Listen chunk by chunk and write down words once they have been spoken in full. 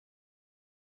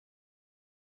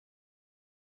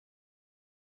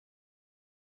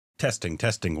Testing,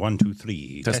 1, 2,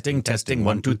 3. Testing,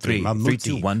 1, 2, 3. 3,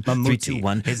 2, 1. 3, 2,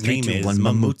 1. His name is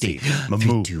Mammootty.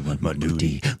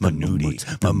 Mammootty.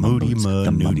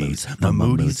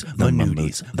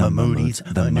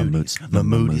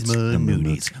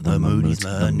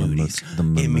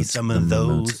 Give me some of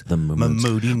those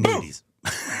Mammootty nuddies.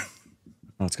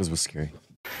 Oh, it's because it was scary.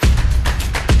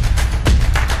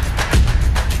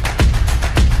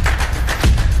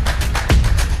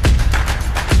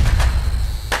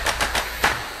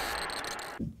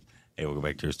 Hey, welcome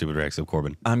back to your Stupid Reacts of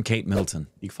Corbin. I'm Kate Middleton.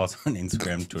 You can follow us on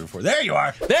Instagram, Twitter. There you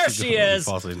are. There she is.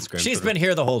 Instagram, She's Twitter. been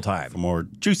here the whole time. For more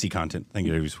juicy content, thank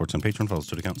you to Sports on Patreon. Follow us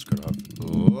to the account. Scroll off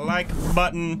like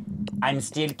button. I'm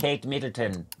still Kate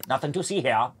Middleton. Nothing to see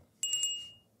here.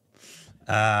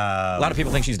 A lot of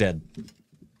people think she's dead.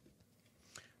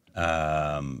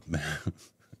 Could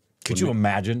you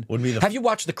imagine? Would be the Have you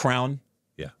watched The Crown?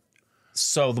 Yeah.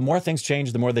 So the more things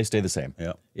change, the more they stay the same.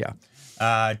 Yeah. Yeah.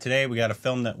 Today we got a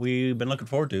film that we've been looking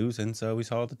forward to since we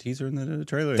saw the teaser and the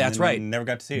trailer. That's and right. Never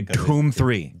got to see it. Doom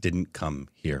 3. It didn't come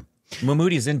here.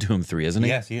 Mammootty's in Doom 3, isn't he?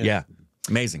 Yes, he is. Yeah.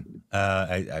 Amazing.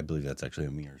 I believe that's actually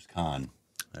Amir's Khan.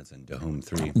 That's in Doom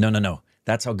 3. No.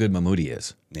 That's how good Mammootty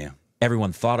is. Yeah.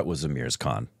 Everyone thought it was Amir's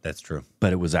Khan. That's true.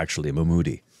 But it was actually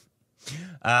Mammootty.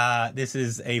 This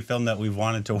is a film that we've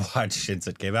wanted to watch since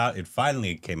it came out. It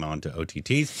finally came on to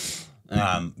OTTs.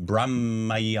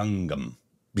 Bramayugam.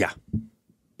 Yeah.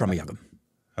 Bramayugam.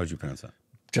 How would you pronounce that?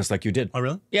 Just like you did. Oh,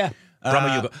 really? Yeah.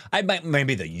 Bramayugam. I might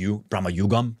maybe the U.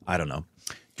 Bramayugam. I don't know.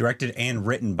 Directed and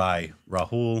written by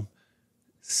Rahul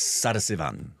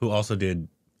Sadasivan. who also did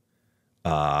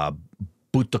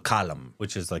Butakalam,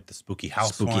 which is like the spooky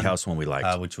house house one we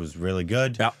liked. which was really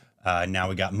good. Yep. Now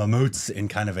we got Mammoots in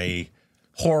kind of a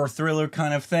horror thriller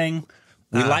kind of thing.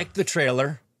 We liked the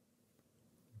trailer.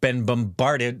 Been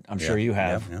bombarded, I'm sure you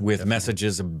have, with definitely.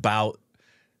 messages about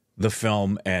the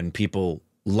film and people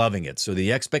loving it. So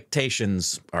the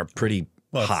expectations are pretty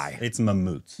high. It's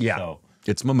Mammoots. Yeah, So.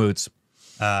 it's Mammoots.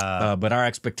 But our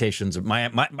expectations, I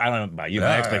don't know about you,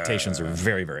 my expectations are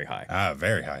very, very high.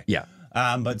 Very high. Yeah.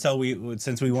 But so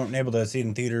since we weren't able to see it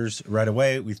in theaters right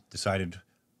away, we decided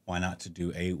why not to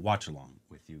do a watch along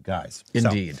with you guys.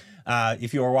 Indeed. So,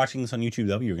 if you are watching this on YouTube,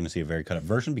 though, you're going to see a very cut up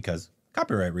version because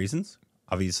copyright reasons.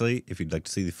 Obviously, if you'd like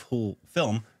to see the full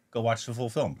film, go watch the full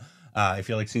film. If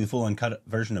you'd like to see the full uncut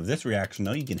version of this reaction,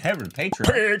 though, you can head over to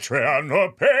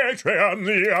Patreon. Patreon,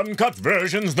 the uncut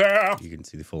version's there. You can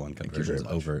see the full uncut versions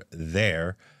over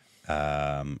there.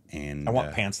 And I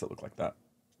want pants that look like that.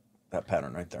 That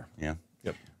pattern right there. Yeah.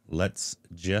 Yep. Let's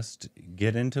just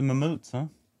get into Mammoots, huh?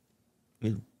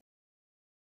 I'm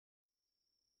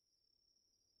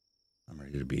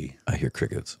ready to be I hear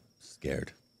crickets.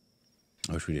 scared.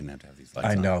 I wish we didn't have to have these lights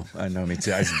I on. know, me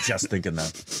too. I was just thinking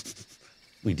that.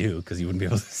 We do, because you wouldn't be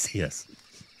able to see us.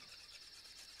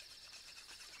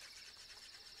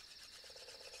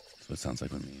 That's what it sounds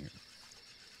like when we hear it.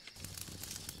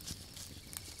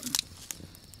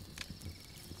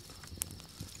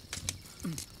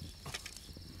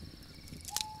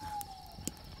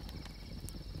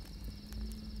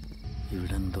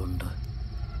 ഇവിടെന്തുണ്ട്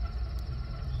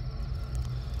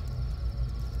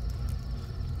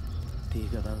തീ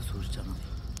കെടാതെ സൂക്ഷിച്ചാൽ മതി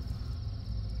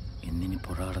ഇന്നിനി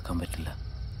പുറ കടക്കാൻ പറ്റില്ല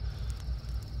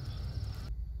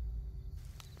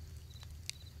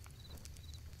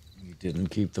You didn't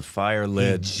keep the fire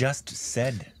lit. He just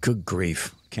said. Good grief.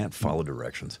 Can't follow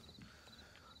directions.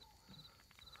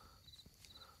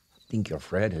 I think your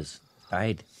Fred has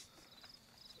died.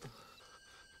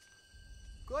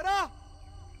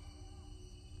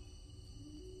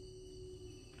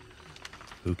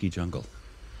 Spooky jungle.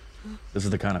 This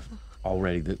is the kind of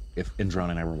already that if Indron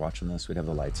and I were watching this, we'd have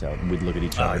the lights out and we'd look at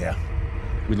each other. Oh, yeah.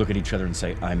 We'd look at each other and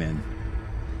say, I'm in.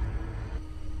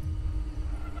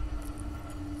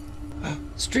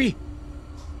 Stree!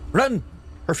 Run!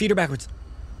 Her feet are backwards.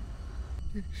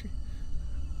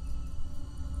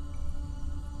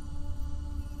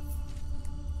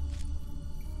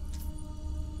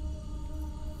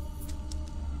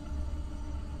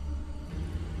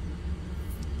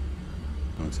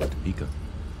 Looks like Topeka.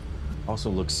 Also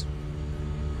looks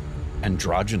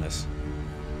androgynous.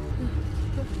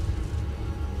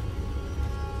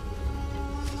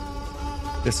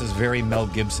 This is very Mel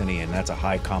Gibson-y, and that's a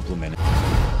high compliment.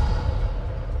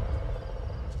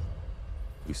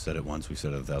 We said it once, we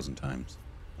said it 1,000 times.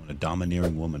 When a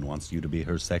domineering woman wants you to be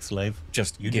her sex slave, You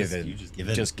just give in. You just give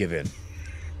in. Just give in.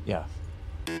 Yeah.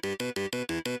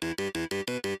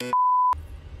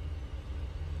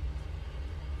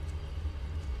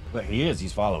 But he is.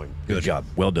 He's following. Good job.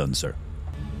 Well done, sir.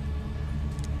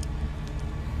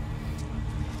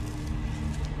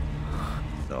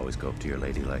 to always go up to your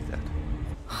lady like that.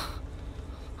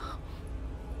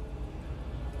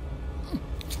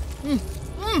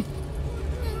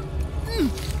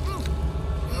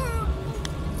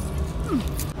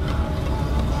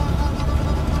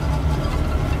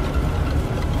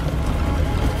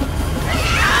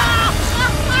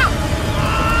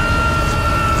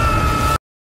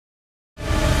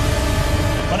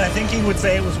 But I think he would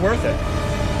say it was worth it.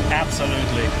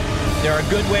 Absolutely. There are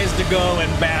good ways to go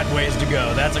and bad ways to go.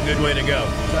 That's a good way to go.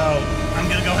 So I'm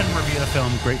going to go ahead and review the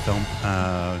film. Great film.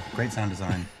 Great sound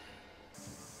design.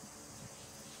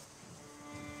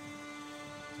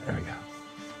 There we go.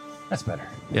 That's better.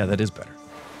 Yeah, that is better.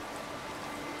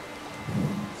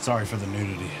 Sorry for the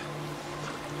nudity.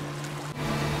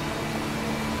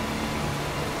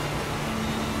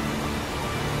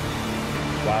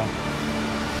 Wow.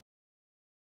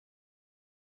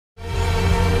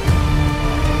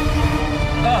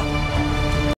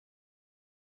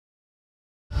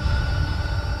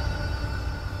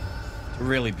 It's a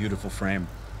really beautiful frame.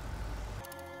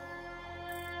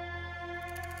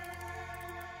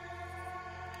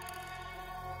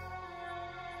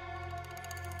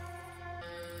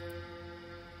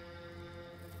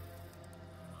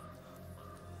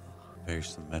 Very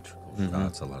symmetrical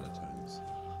shots a lot of times.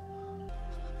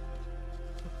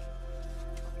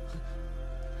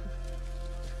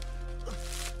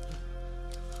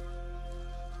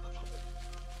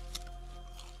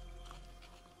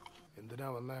 എന്തിനാ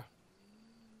വന്നേ?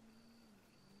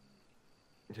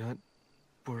 ഞാൻ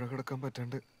പുഴ കടക്കാൻ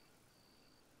പറ്റാണ്ട്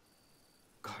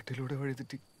കാട്ടിലൂടെ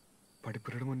വഴിതെറ്റി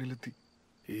പടിപ്പുരയുടെ മുന്നിലെത്തി.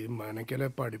 ഈ മനക്കലെ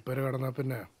പടിപ്പര കടന്നാ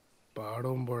പിന്നെ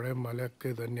പാടവും പുഴയും മലയൊക്കെ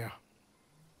ഇതന്നെയാ.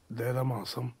 ഇതേതാ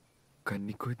മാസം?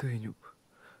 കന്നിക്കൊയ്ത്ത് കഴിഞ്ഞു,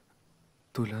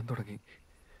 തുലാൻ തുടങ്ങി.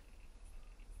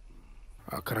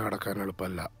 അക്കരെ കടക്കാൻ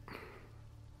എളുപ്പമല്ല.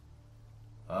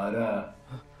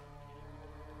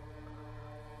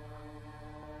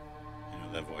 You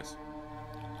know that voice.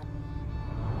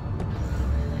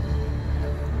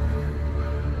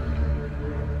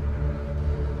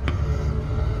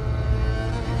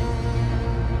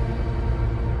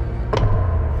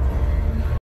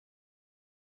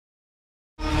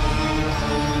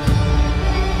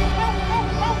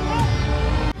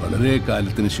 വളരെ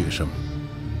കാലത്തിന് ശേഷം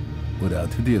ഒരു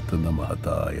അതിഥി എത്തുന്ന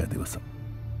മഹത്തായ ദിവസം.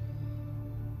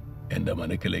 എന്റെ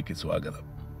മനക്കിലേക്ക് സ്വാഗതം.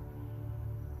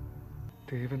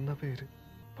 ദേവെന്ന പേര്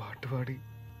പാട്ടുപാടി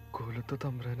കോലത്തെ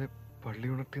തമ്പ്രാനെ പള്ളി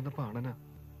ഉണർത്തിയെന്ന പാണന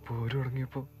പോരു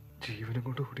തുടങ്ങിയപ്പോ ജീവനും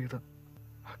കൊണ്ട് ഓടിയതാ.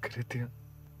 അക്കരെത്തിയ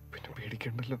പിന്നെ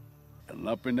പേടിക്കണ്ടല്ലോ.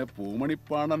 എന്നാ പിന്നെ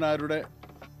പൂമണിപ്പാണനാരുടെ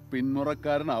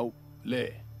പിന്മുറക്കാരനാവും അല്ലേ?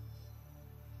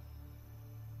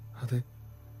 അതെ.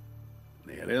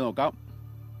 നേരെ നോക്കാം.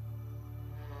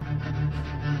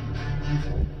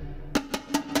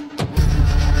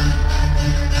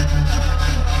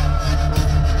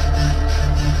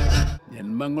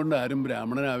 ജന്മം കൊണ്ട് ആരും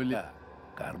ബ്രാഹ്മണനാവില്ല,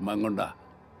 കർമ്മം കൊണ്ടാ.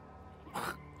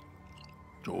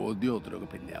 ചോദ്യോത്തരമൊക്കെ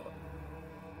പിന്നെ ആവാം.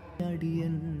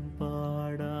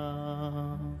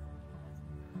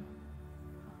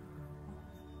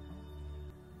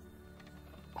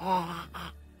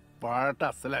 പാട്ട്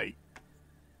അസലായി.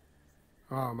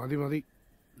 ആ മതി മതി.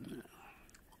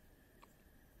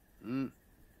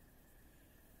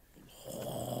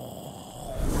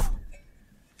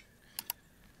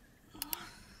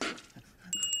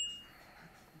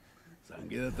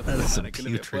 സംഗീതത്തെ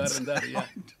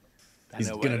He's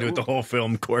gonna do it the whole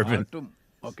film, Corbin.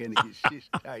 ഒക്കെ എനിക്ക്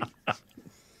ഇഷ്ടായി.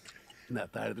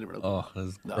 താഴത്തിൽ ഇവിടെ Oh,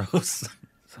 that's gross.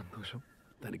 സന്തോഷം.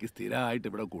 തനിക്ക് സ്ഥിരമായിട്ട്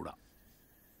ഇവിടെ കൂടാം.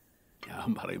 ഞാൻ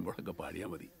പറയുമ്പോഴൊക്കെ പാടിയാൽ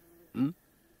മതി.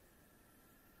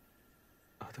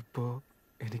 അതിപ്പോ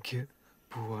എനിക്ക്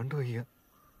പോവാണ്ട് വയ്യ.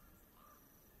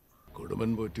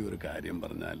 കുടുംബൻ പോറ്റി ഒരു കാര്യം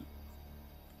പറഞ്ഞാൽ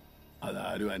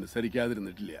അതാരും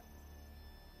അനുസരിക്കാതിരുന്നിട്ടില്ല.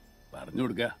 പറഞ്ഞു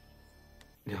കൊടുക്ക.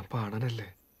 ഞാൻ പാണനല്ലേ,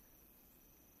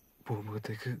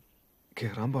 പൂമുഖത്തേക്ക്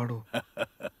കേറാൻ പാടോ?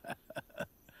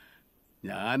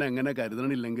 ഞാൻ അങ്ങനെ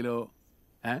കരുതണില്ലെങ്കിലോ?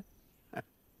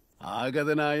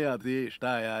 ആഗതനായ അതിഥിയെ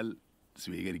ഇഷ്ടമായാൽ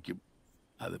സ്വീകരിക്കും.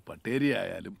 അത് പട്ടേരി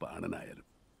ആയാലും പാണനായാലും.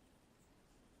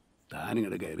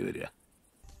 താനിങ്ങടെ കയറി വരിക.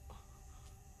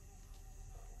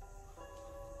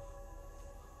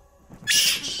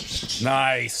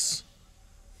 Nice.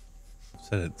 I've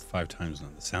said it 5 times now.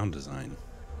 The sound design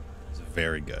is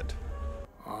very good.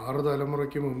 6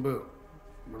 തലമുറയ്ക്ക് മുമ്പ്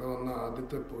ഇവിടെ വന്ന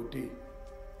ആദ്യത്തെ Potti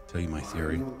Tell you my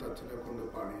theory. അച്ഛനെ കൊണ്ട്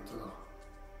പാടിച്ചതാ.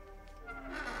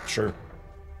 Sure.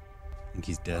 I think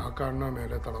he's dead. ആ കാണുന്ന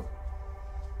മേലെ തളം.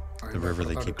 The river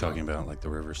they keep talking about, like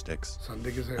the river Styx,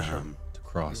 സന്ധ്യയ്ക്ക് ശേഷം to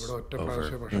cross ഇവിടെ ഒറ്റ over.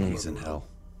 പ്രാവശ്യം ഭക്ഷണം He's in hell.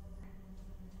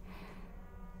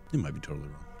 You might be totally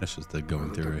wrong. That's just the going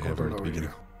therough heaven at the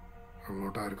beginning.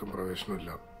 അങ്ങോട്ടാർക്കും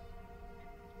പ്രവേശനമില്ല.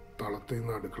 തളത്തിൽ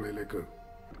നിന്ന് അടുക്കളയിലേക്ക്.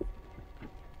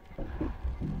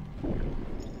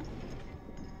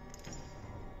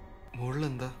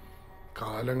 മുകളിലെന്താ?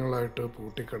 കാലങ്ങളായിട്ട്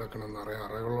പൂട്ടിക്കിടക്കണ നിറയെ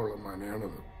അറകളുള്ള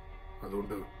മനയാണിത്.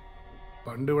 അതുകൊണ്ട്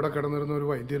പണ്ട് ഇവിടെ കിടന്നിരുന്ന ഒരു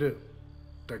വൈദ്യര്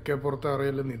തെക്കേ പുറത്തെ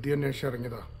അറയിൽ നിധി അന്വേഷിച്ച്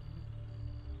ഇറങ്ങിയതാ.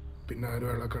 പിന്നെ ആരും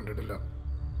അയാളെ കണ്ടിട്ടില്ല.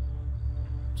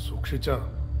 സൂക്ഷിച്ച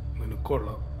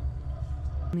നിനക്കൊള്ളാം.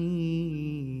 നീ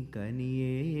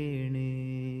കനിയേണേ.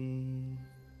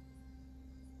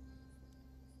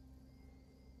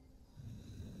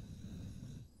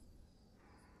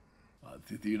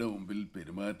 അതിഥിയുടെ മുമ്പിൽ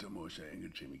പെരുമാറ്റം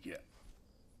മോശമെങ്കിൽ ക്ഷമിക്കുക.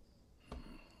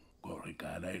 കുറെ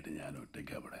കാലമായിട്ട് ഞാൻ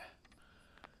ഒറ്റയ്ക്ക് അവിടെ.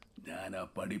 ഞാൻ ആ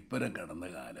പടിപ്പരം കടന്ന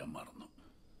കാലം മറന്നു.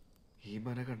 ഈ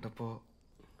മന കണ്ടപ്പോ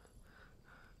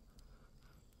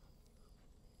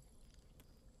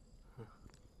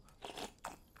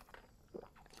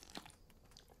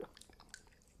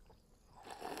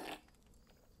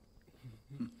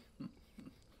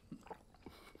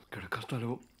കിടക്കാൻ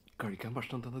സ്ഥലവും കഴിക്കാൻ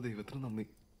ഭക്ഷണം തന്ന ദൈവത്തിന് നന്ദി.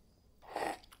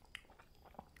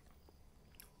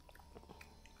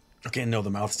 Okay, no,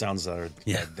 the mouth sounds are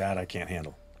that I can't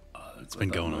handle. It's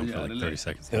been going on for like 30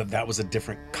 seconds. That was a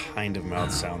different kind of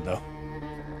mouth sound, though.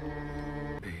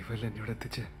 ദൈവമല്ല എന്നോട്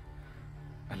എത്തിച്ച്.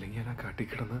 അല്ലെങ്കിൽ ഞാൻ ആ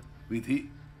കാട്ടിക്കിടന്ന്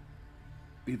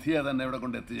വിധിയാ തന്നെ ഇവിടെ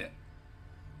കൊണ്ട് എത്തിച്ചേ.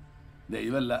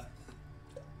 ദൈവല്ല.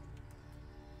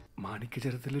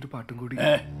 മാണിക്യചരത്തിലൊരു പാട്ടും കൂടി.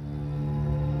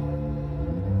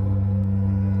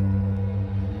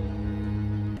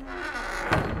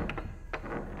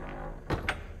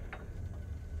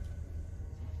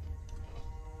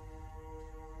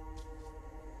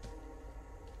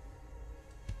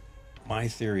 My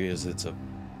theory is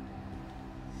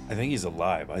I think he's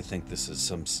alive. I think this is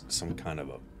some kind of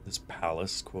this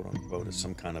palace, quote unquote, is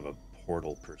some kind of a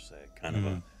portal per se, kind of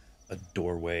a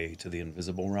doorway to the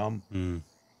invisible realm.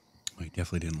 Well, he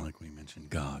definitely didn't like when he mentioned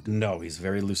God. No, he's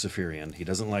very Luciferian. He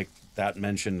doesn't like that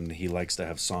mentioned, and he likes to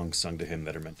have songs sung to him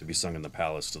that are meant to be sung in the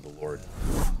palace to the Lord.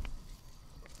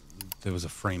 There was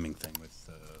a framing thing with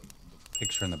the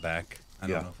picture in the back. I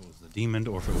don't know if it was the demon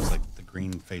or if it was like the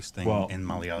green face thing in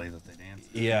Malayali that they dance.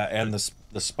 Yeah, and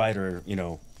the spider, you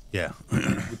know. Yeah.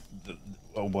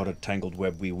 What a tangled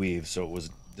web we weave. So it was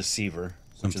deceiver,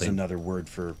 which is another word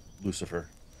for Lucifer.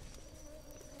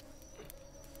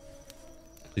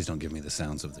 Please don't give me the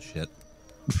sounds of the shit.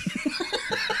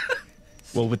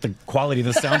 Well, with the quality of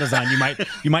the sound design,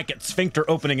 you might get sphincter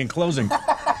opening and closing.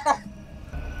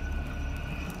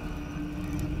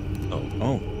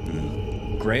 Oh.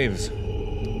 Graves.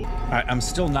 I'm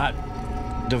still not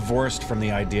divorced from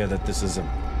the idea that this is a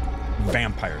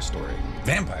vampire story.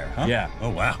 Vampire, huh? Yeah.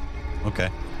 Oh, wow. Okay.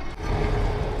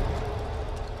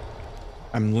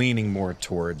 I'm leaning more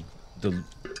toward the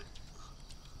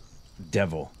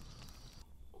devil.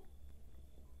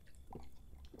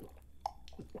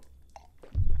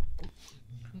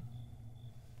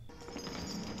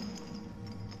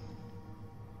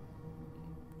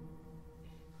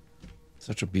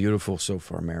 Such a beautiful so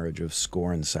far marriage of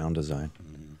score and sound design.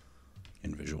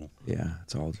 And visual. Yeah,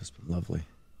 it's all just lovely.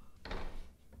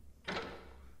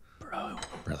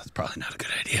 Bro, that's probably not a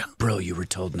good idea. Bro, you were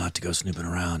told not to go snooping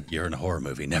around. You're in a horror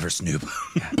movie. Never snoop.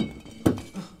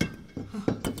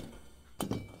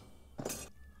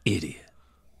 Idiot.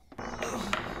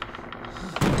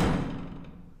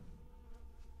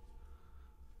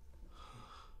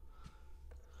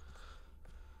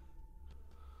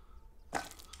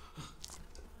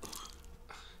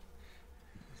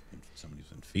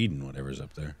 Somebody's been feeding whatever's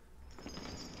up there.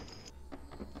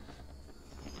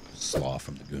 Slaw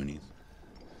from the Goonies.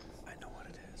 I know what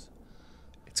it is.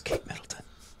 It's Kate Middleton.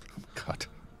 Oh my God.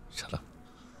 Shut up.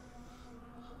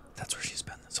 That's where she's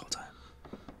been this whole time.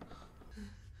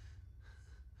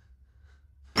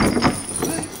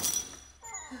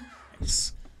 Nice.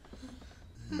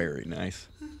 Very nice.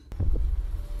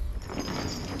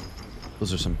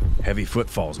 Those are some heavy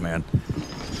footfalls, man.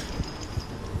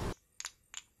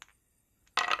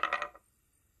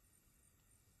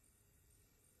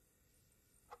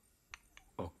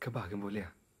 ഒക്കെ ഭാഗ്യം പോലെയാ.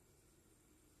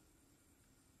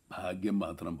 ഭാഗ്യം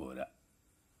മാത്രം പോരാ,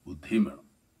 ബുദ്ധിയും വേണം.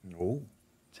 Oh.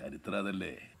 ചരിത്രം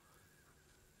അതല്ലേ.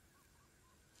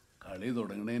 കളി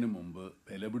തുടങ്ങുന്നതിന് മുമ്പ്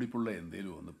വിലപിടിപ്പുള്ള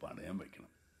എന്തേലും ഒന്ന് പണയം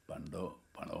വയ്ക്കണം. പണ്ടോ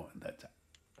പണമോ എന്താച്ചാ.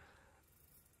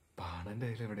 പാണന്റെ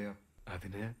കയ്യിൽ എവിടെയാ?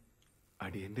 അതിന്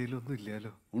അടിയന്റെ കയ്യിലൊന്നും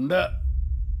ഇല്ലാലോ. ഉണ്ട്.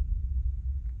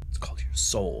 It's called your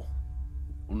soul.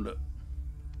 ഉണ്ട്.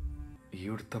 ഈ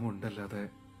ഉടുത്തമുണ്ടല്ലാതെ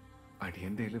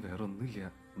അടിയന്റെ കയ്യിൽ വേറെ ഒന്നുമില്ല.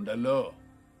 ഉണ്ടല്ലോ,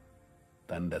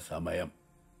 തൻ്റെ സമയം.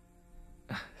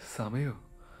 സമയോ?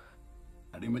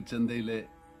 അടിമച്ചന്തയിലെ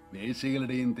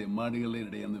വേശികളുടെയും തെമ്മാടികളുടെയും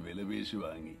ഇടയിൽ നിന്ന് വിലപേശി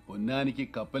വാങ്ങി പൊന്നാനിക്ക്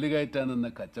കപ്പൽ കയറ്റാനെന്ന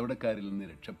കച്ചവടക്കാരിൽ നിന്ന്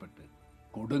രക്ഷപ്പെട്ട്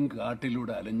കൊടും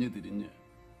കാട്ടിലൂടെ അലഞ്ഞു തിരിഞ്ഞ്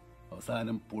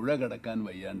അവസാനം പുഴ കടക്കാൻ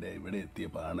വയ്യാണ്ട് ഇവിടെ എത്തിയ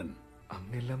പാണൻ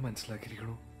അങ്ങെല്ലാം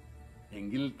മനസ്സിലാക്കിയിരിക്കണു.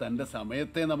 എങ്കിൽ തന്റെ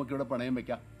സമയത്തെ നമുക്കിവിടെ പണയം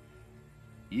വെക്കാം.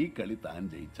 ഈ കളി താൻ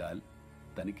ജയിച്ചാൽ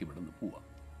തനിക്ക് ഇവിടുന്ന് പോവാം.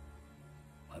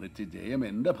 മറിച്ച് ജയം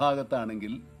എന്റെ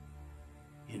ഭാഗത്താണെങ്കിൽ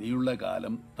ഇനിയുള്ള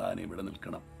കാലം താൻ ഇവിടെ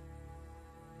നിൽക്കണം,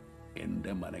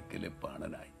 എന്റെ മനക്കിലെ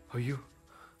പാണനായി. അയ്യോ,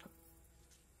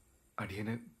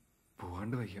 അടിയന്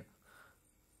പോവാണ്ട് വയ്യ.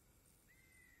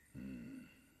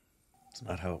 It's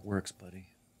not how it works, buddy.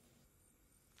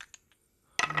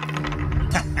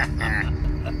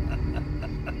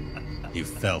 You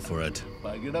fell for it.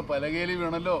 പകിട പലകേലി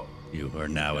വീണല്ലോ. You are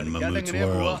now in Mammoot's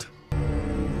world.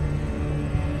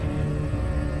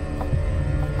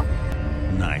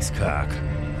 Nice cock.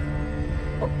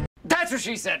 That's what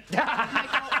she said.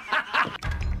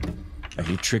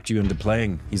 He tricked you into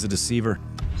playing. He's a deceiver.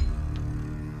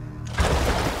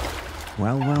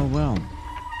 Well, well, well.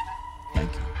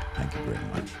 Thank you. Thank you very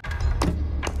much.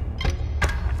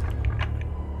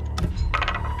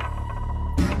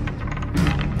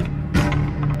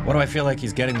 What do I feel like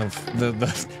he's getting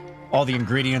all the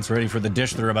ingredients ready for the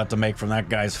dish they're about to make from that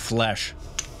guy's flesh?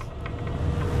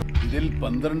 ഇതിൽ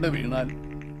 12 വീണാൽ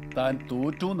താൻ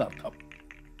തോറ്റു എന്നർത്ഥം.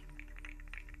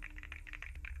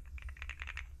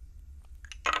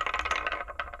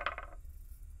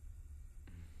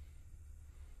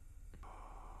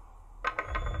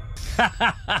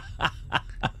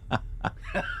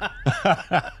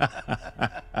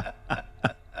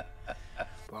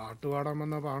 പാട്ടുപാടാൻ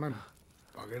വന്ന പാണൻ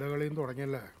പകിട കളിയും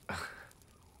തുടങ്ങിയല്ലേ.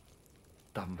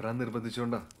 തമ്പ്രാൻ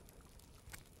നിർബന്ധിച്ചോണ്ടാ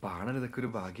പാണൻ ഇതൊക്കെ ഒരു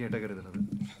ഭാഗ്യമായിട്ടാ കരുതുന്നത്.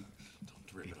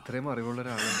 ഇത്രയും അറിവുള്ള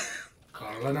ഒരാള്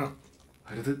കള്ളനാ.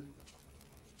 അരുത്,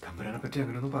 തമ്പ്രാനെ പറ്റി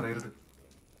അങ്ങനെയൊന്നും പറയരുത്.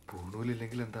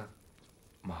 പൂണൂലില്ലെങ്കിൽ എന്താ,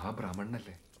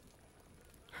 മഹാബ്രാഹ്മണനല്ലേ.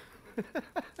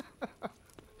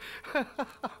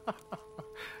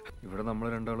 ഇവിടെ നമ്മൾ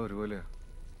രണ്ടാളും ഒരുപോലെയാ,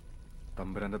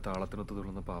 തമ്പുരാന്റെ താളത്തിനൊത്ത്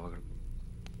തുള്ളുന്ന പാവകൾ.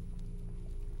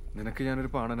 നിനക്ക്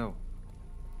ഞാനൊരു പാണനാവും,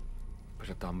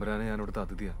 പക്ഷെ തമ്പുരാനെ ഞാൻ ഇവിടുത്തെ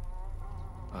അതിഥിയാ.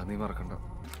 അത് നീ മറക്കണ്ട.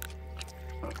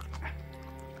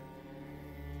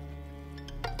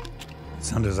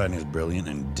 Sound design is brilliant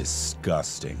and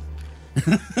disgusting.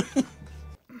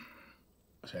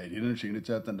 ശരീരം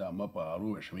ക്ഷീണിച്ചാൽ തന്റെ അമ്മ പാറു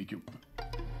വിഷമിക്കും.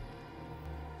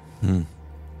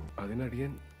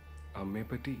 അതിനടിയൻ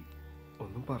അമ്മയെപ്പറ്റി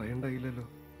ഒന്നും പറയണ്ടായില്ലല്ലോ.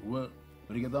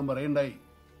 ഒരിക്കൽ താൻ പറയണ്ടായി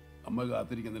അമ്മ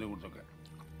കാത്തിരിക്കുന്നതിനെ കുറിച്ചൊക്കെ.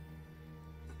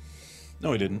 No,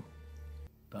 he didn't.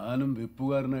 താനും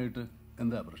വെപ്പുകാരനായിട്ട്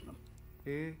എന്താ പ്രശ്നം?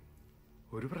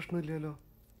 ഒരു പ്രശ്നമില്ലല്ലോ.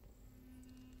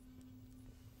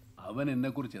 അവൻ എന്നെ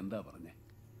കുറിച്ച് എന്താ പറഞ്ഞേ?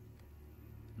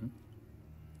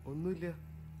 ഒന്നുമില്ല,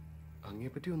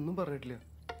 അങ്ങയെപ്പറ്റി ഒന്നും പറഞ്ഞിട്ടില്ല.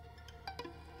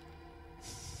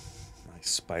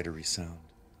 Nice spidery sound.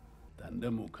 തന്റെ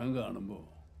മുഖം കാണുമ്പോ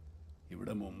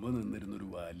ഇവിടെ മുമ്പ് നിന്നിരുന്നൊരു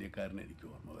ബാല്യക്കാരൻ എനിക്ക്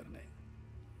ഓർമ്മ വരണേ.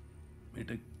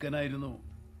 മിടുക്കനായിരുന്നു.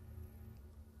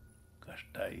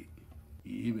 കഷ്ടായി,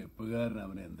 ഈ വെപ്പുകാരൻ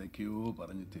അവനെ എന്തൊക്കെയോ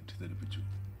പറഞ്ഞ് തെറ്റിദ്ധരിപ്പിച്ചു.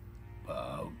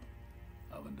 പാവം,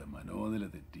 അവന്റെ മനോനില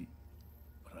തെറ്റി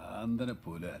ഭ്രാന്തനെ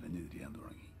പോലെ അലഞ്ഞു തിരിയാൻ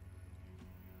തുടങ്ങി.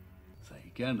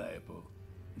 സഹിക്കാണ്ടായപ്പോ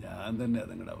ഞാൻ തന്നെ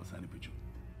അതങ്ങടെ അവസാനിപ്പിച്ചു.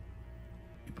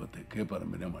 ഇപ്പൊ തെക്കേ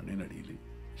പറമ്പിനെ മണ്ണിനടിയിൽ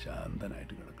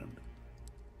ശാന്തനായിട്ട് കിടക്കുന്നുണ്ട്.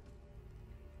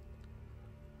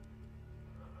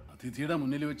 അതിഥിയുടെ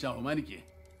മുന്നിൽ വെച്ച് അവമാനിക്കേ.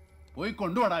 പോയി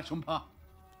കൊണ്ടുപോടാ ശുംഭ.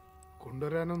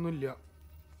 കൊണ്ടുവരാനൊന്നുമില്ല,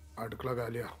 അടുക്കള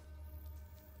കാലിയാ.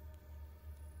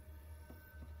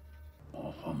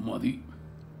 മതി,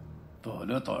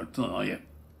 തോല താഴ്ത്തു നായ.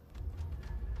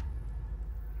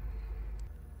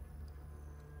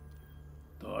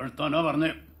 താഴ്ത്താനാ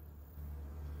പറഞ്ഞേ.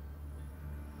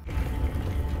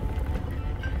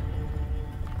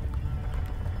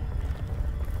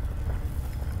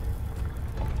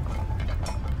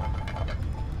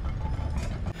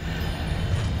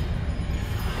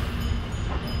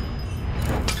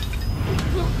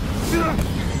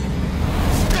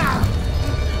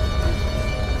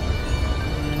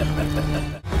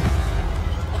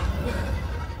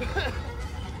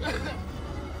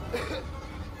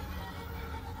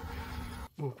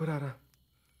 മൂപ്പരാരാ?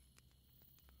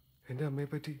 എന്റെ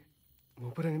അമ്മയെപ്പറ്റി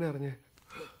മൂപ്പരെങ്ങനെ അറിഞ്ഞേ?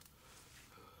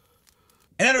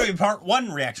 And that'll be part 1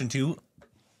 reaction to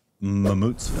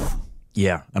Mammoot's film.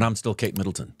 Yeah, and I'm still Kate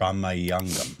Middleton.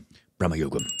 Bramayugam.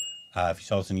 Bramayugam. If you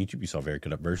saw this on YouTube, you saw a very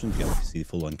cut up version. If you like to see the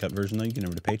full uncut version, though, you can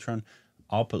over to Patreon.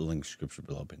 I'll put the link in the description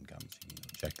below, pinned comments. You can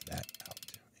check that out.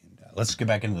 And let's get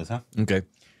back into this, huh? Okay.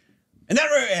 And that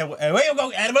way you go.